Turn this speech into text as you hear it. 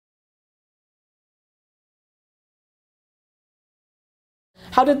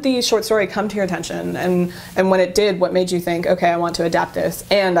How did the short story come to your attention? And when it did, what made you think, okay, I want to adapt this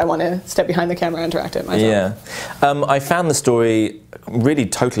and I want to step behind the camera and direct it myself? Yeah. I found the story really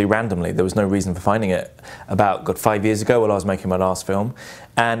totally randomly. There was no reason for finding it. About 5 years ago while I was making my last film.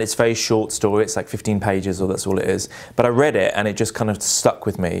 And it's a very short story, it's like 15 pages, or that's all it is. But I read it and it just kind of stuck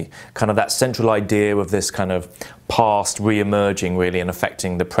with me. Kind of that central idea of this kind of past re-emerging really and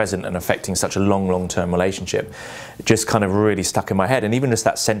affecting the present and affecting such a long-term relationship. It just kind of really stuck in my head. And even just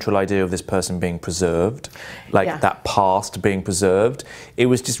that central idea of this person being preserved, like that past being preserved, it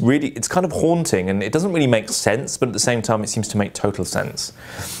was just really, it's kind of haunting and it doesn't really make sense, but at the same time it seems to make total sense.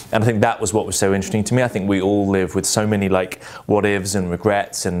 And I think that was what was so interesting to me. I think we all live with so many like what-ifs and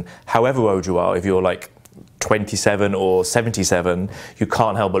regrets, and however old you are, if you're like 27 or 77, you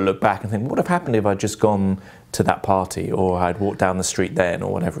can't help but look back and think, what would have happened if I'd just gone to that party, or I'd walked down the street then,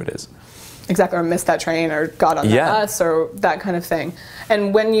 or whatever it is. Exactly, or missed that train, or got on that bus, or that kind of thing.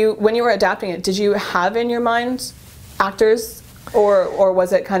 And when you were adapting it, did you have in your mind actors, or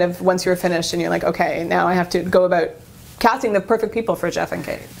was it kind of once you were finished and you're like, okay, now I have to go about casting the perfect people for Jeff and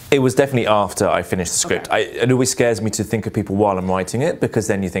Kate? It was definitely after I finished the script. Okay. It always scares me to think of people while I'm writing it, because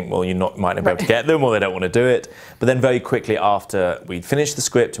then you think, well, you might not be able to get them, or they don't want to do it. But then very quickly after we'd finished the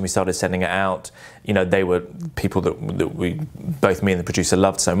script and we started sending it out, you know, they were people that we, both me and the producer,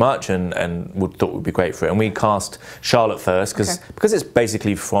 loved so much and thought would be great for it. And we cast Charlotte first, because it's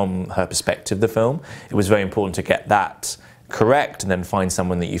basically from her perspective, the film. It was very important to get that correct and then find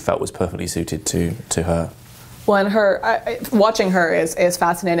someone that you felt was perfectly suited to her. Well, and watching her is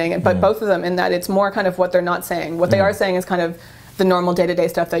fascinating, but both of them in that it's more kind of what they're not saying. What they are saying is kind of the normal day-to-day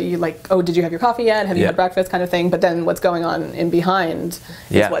stuff that you like, oh, did you have your coffee yet? Have you had breakfast kind of thing? But then what's going on in behind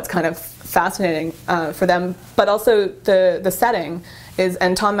is what's kind of fascinating for them. But also the setting is,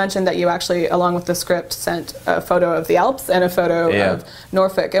 and Tom mentioned that you actually, along with the script, sent a photo of the Alps and a photo of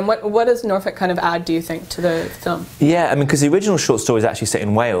Norfolk. And what does Norfolk kind of add, do you think, to the film? Yeah, I mean, because the original short story is actually set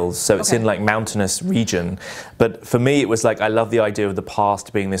in Wales, so it's in like mountainous region. But for me, it was like, I love the idea of the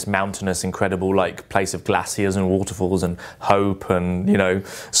past being this mountainous, incredible like place of glaciers and waterfalls and hope and, you know,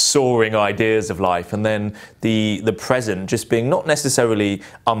 soaring ideas of life. And then the present just being not necessarily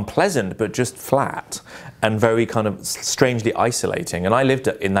unpleasant, but just flat and very kind of strangely isolating. And I lived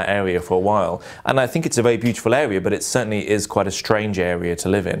in that area for a while, and I think it's a very beautiful area, but it certainly is quite a strange area to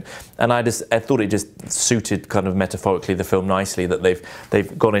live in. And I thought it just suited kind of metaphorically the film nicely, that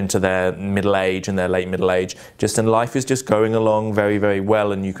they've gone into their middle age and their late middle age, and life is just going along very, very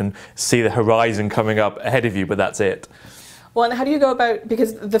well, and you can see the horizon coming up ahead of you, but that's it. Well, and how do you go about,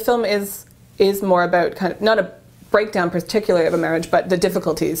 because the film is more about kind of, not a breakdown particularly of a marriage, but the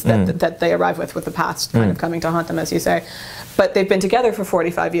difficulties that they arrive with the past kind of coming to haunt them, as you say. But they've been together for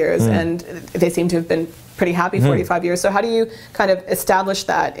 45 years, and they seem to have been pretty happy 45 years. So how do you kind of establish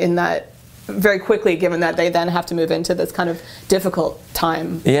that in that very quickly, given that they then have to move into this kind of difficult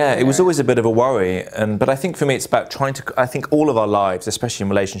time? Yeah, it was always a bit of a worry, but I think for me it's about trying to, I think all of our lives, especially in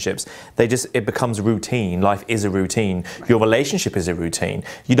relationships, it becomes routine. Life is a routine. Your relationship is a routine.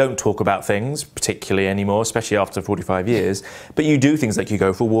 You don't talk about things particularly anymore, especially after 45 years, but you do things like you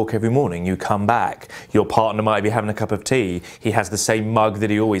go for a walk every morning, you come back, your partner might be having a cup of tea, he has the same mug that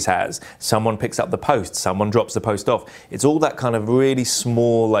he always has, someone picks up the post, someone drops the post off. It's all that kind of really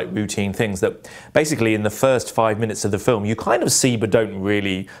small like routine things that basically in the first 5 minutes of the film you kind of see but don't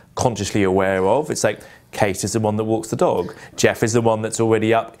really consciously aware of. It's like Kate is the one that walks the dog, Jeff is the one that's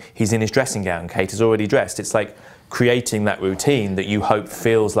already up, he's in his dressing gown, Kate is already dressed. It's like creating that routine that you hope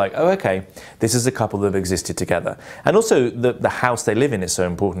feels like, oh, okay, this is a couple that have existed together. And also the house they live in is so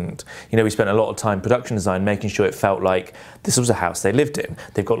important. You know, we spent a lot of time production design making sure it felt like this was a house they lived in.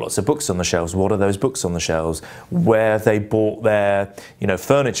 They've got lots of books on the shelves. What are those books on the shelves? Where they bought their, you know,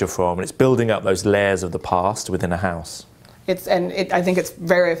 furniture from. And it's building up those layers of the past within a house. I think it's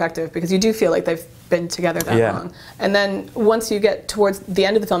very effective, because you do feel like they've been together that long. And then once you get towards the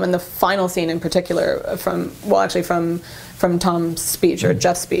end of the film, and the final scene in particular from Tom's speech, or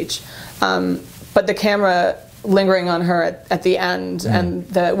Jeff's speech, but the camera lingering on her at the end, and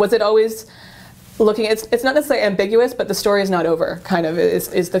was it always looking, it's not necessarily ambiguous, but the story is not over, kind of,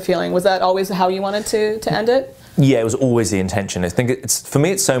 is the feeling. Was that always how you wanted to end it? Yeah, it was always the intention. I think for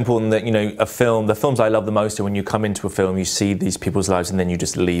me it's so important that, you know, the films I love the most are when you come into a film, you see these people's lives and then you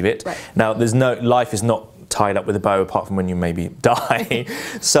just leave it. Right. Now, life is not tied up with a bow apart from when you maybe die.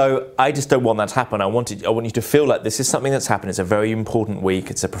 So I just don't want that to happen. I want you to feel like this is something that's happened. It's a very important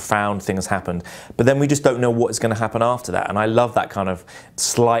week. It's a profound thing that's happened. But then we just don't know what is going to happen after that. And I love that kind of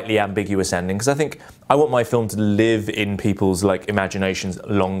slightly ambiguous ending, because I think I want my film to live in people's like imaginations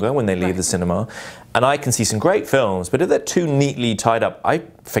longer when they leave the cinema. And I can see some great films, but if they're too neatly tied up, I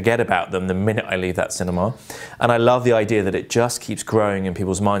forget about them the minute I leave that cinema. And I love the idea that it just keeps growing in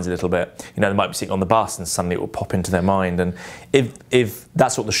people's minds a little bit. You know, they might be sitting on the bus and suddenly it will pop into their mind. And if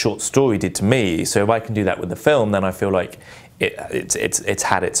that's what the short story did to me, so if I can do that with the film, then I feel like it's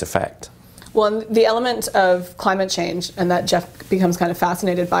had its effect. Well, and the element of climate change and that Jeff becomes kind of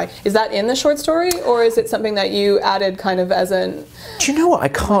fascinated by, is that in the short story, or is it something that you added kind of as an... Do you know what? I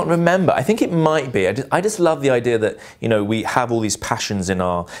can't remember. I think it might be. I just love the idea that, you know, we have all these passions in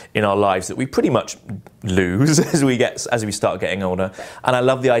our lives that we pretty much lose as we start getting older. And I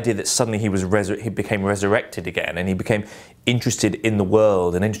love the idea that suddenly he became resurrected again, and he became interested in the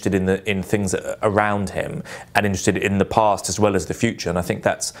world and interested in things around him, and interested in the past as well as the future. And I think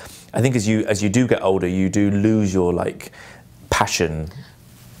as you do get older, you do lose your like passion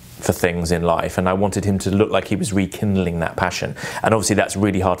for things in life, and I wanted him to look like he was rekindling that passion. And obviously that's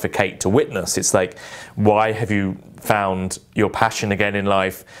really hard for Kate to witness. It's like, why have you found your passion again in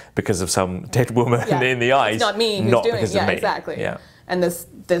life because of some dead woman in the ice? It's not me who's doing it. Yeah, exactly. Yeah. And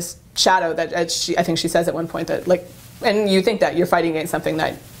this shadow that I think she says at one point that like, and you think that you're fighting against something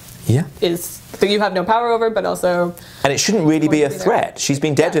that that you have no power over, but also... And it shouldn't really be a threat. She's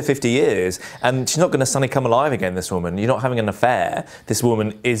been dead for 50 years, and she's not going to suddenly come alive again, this woman. You're not having an affair. This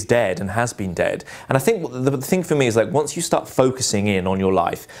woman is dead and has been dead. And I think the thing for me is, like, once you start focusing in on your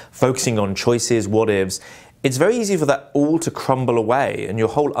life, focusing on choices, what-ifs, it's very easy for that all to crumble away, and your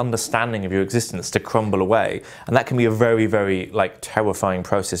whole understanding of your existence to crumble away. And that can be a very, very like terrifying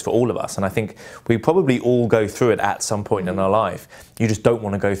process for all of us. And I think we probably all go through it at some point in our life. You just don't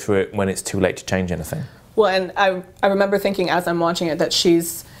want to go through it when it's too late to change anything. Well, and I remember thinking as I'm watching it that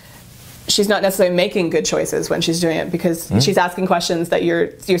she's not necessarily making good choices when she's doing it, because she's asking questions that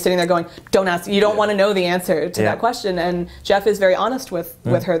you're sitting there going, don't ask, you don't want to know the answer to that question. And Jeff is very honest with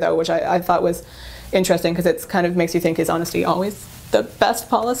her though, which I thought was interesting, because it kind of makes you think, is honesty always the best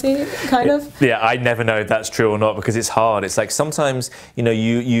policy, kind of? Yeah, I never know if that's true or not, because it's hard. It's like sometimes, you know,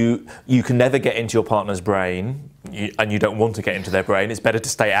 you can never get into your partner's brain, and you don't want to get into their brain. It's better to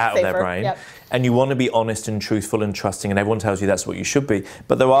stay out of their brain. Yep. And you want to be honest and truthful and trusting, and everyone tells you that's what you should be.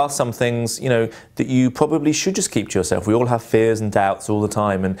 But there are some things, you know, that you probably should just keep to yourself. We all have fears and doubts all the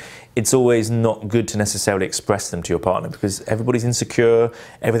time, and it's always not good to necessarily express them to your partner, because everybody's insecure,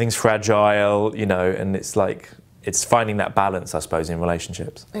 everything's fragile, you know, and it's like, it's finding that balance, I suppose, in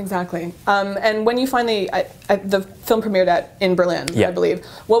relationships. Exactly. And when you finally, the film premiered in Berlin, I believe.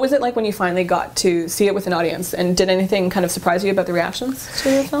 What was it like when you finally got to see it with an audience? And did anything kind of surprise you about the reactions to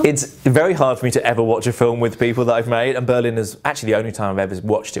the film? It's very hard for me to ever watch a film with people that I've made, and Berlin is actually the only time I've ever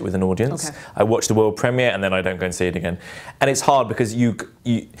watched it with an audience. Okay. I watch the world premiere and then I don't go and see it again. And it's hard because you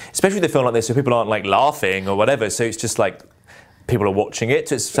especially with a film like this, so people aren't like laughing or whatever, so it's just like, people are watching it,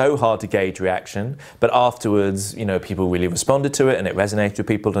 so it's so hard to gauge reaction. But afterwards, you know, people really responded to it, and it resonated with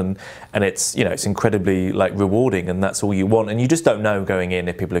people, and it's, you know, it's incredibly like rewarding, and that's all you want. And you just don't know going in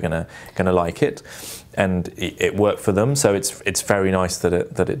if people are gonna like it, and it worked for them. So it's very nice that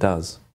it does.